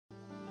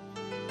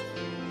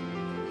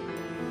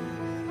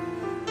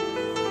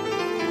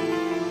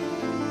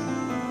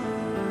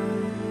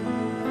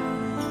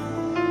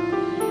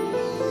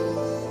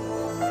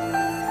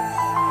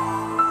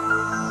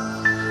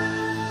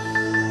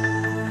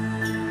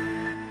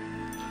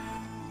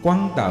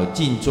光导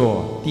静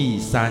坐第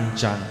3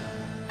章，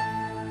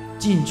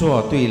静坐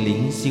对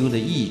灵修的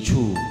益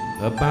处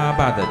和爸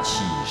爸的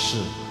启示。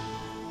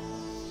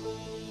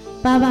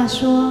爸爸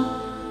说，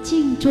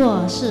静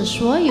坐是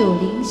所有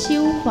灵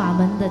修法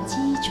门的基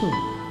础，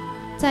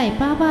在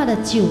爸爸的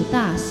9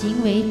大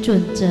行为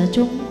准则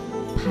中，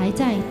排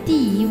在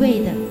第1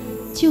位的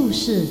就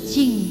是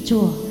静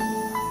坐。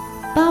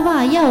爸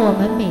爸要我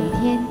们每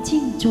天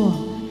静坐，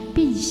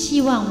并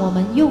希望我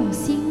们用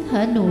心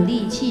和努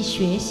力去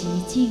学习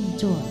静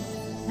坐，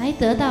来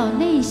得到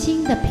内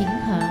心的平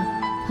和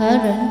和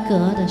人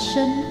格的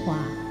升华。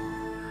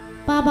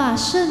爸爸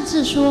甚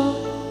至说，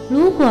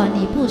如果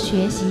你不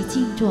学习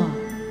静坐，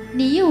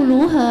你又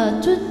如何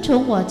遵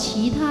从我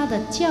其他的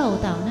教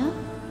导呢？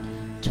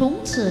从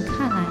此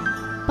看来，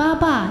爸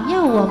爸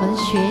要我们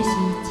学习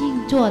静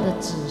坐的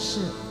指示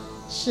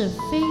是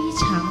非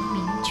常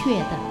明确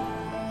的。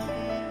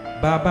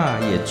爸爸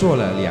也做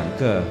了2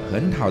个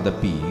很好的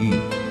比喻。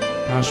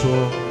他说，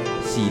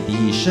洗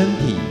涤身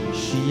体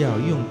需要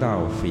用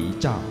到肥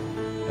皂，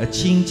而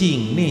清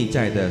净内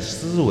在的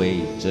思维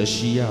则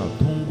需要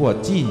通过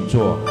静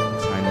坐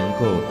才能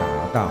够达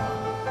到。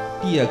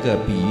第2个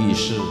比喻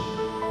是，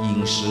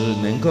饮食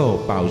能够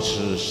保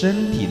持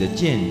身体的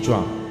健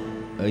壮，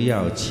而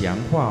要强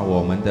化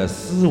我们的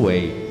思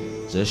维，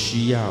则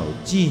需要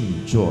静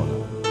坐了。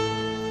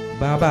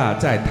爸爸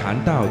在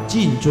谈到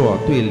静坐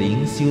对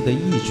灵修的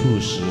益处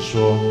时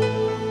说，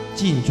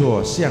静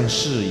坐像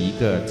是一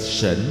个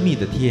神秘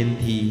的天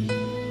梯，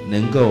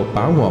能够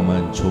把我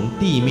们从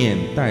地面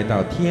带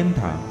到天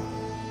堂，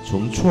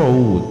从错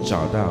误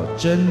找到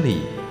真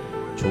理，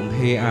从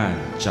黑暗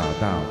找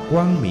到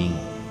光明，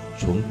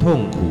从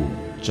痛苦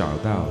找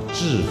到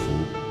制服，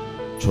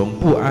从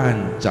不安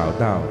找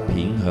到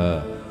平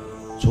和，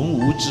从无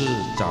知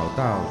找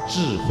到智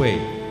慧，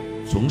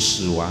从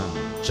死亡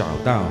找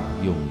到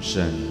永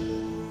生。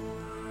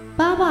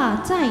爸爸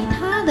在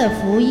他的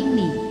福音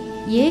里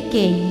也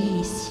给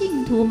予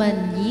信徒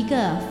们一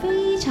个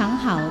非常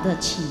好的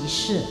启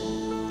示。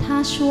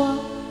他说，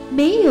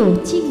没有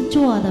静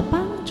坐的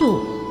帮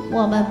助，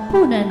我们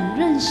不能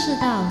认识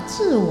到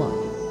自我；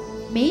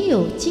没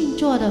有静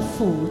坐的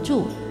辅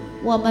助，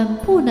我们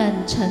不能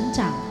成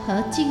长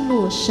和进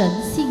入神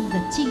性的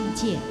境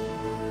界；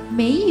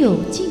没有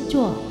静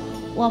坐，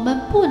我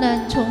们不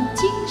能从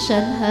精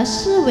神和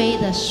思维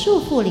的束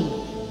缚里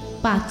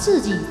把自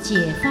己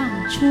解放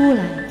出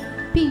来，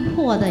并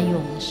获得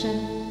永生。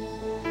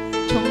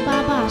从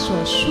爸爸所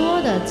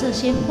说的这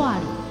些话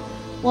里，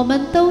我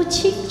们都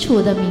清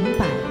楚地明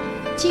白，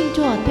静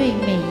坐对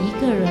每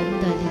一个人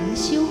的灵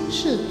修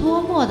是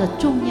多么的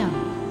重要。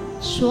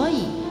所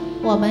以，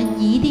我们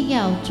一定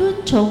要遵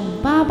从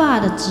爸爸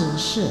的指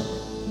示，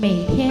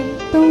每天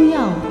都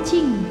要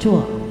静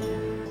坐。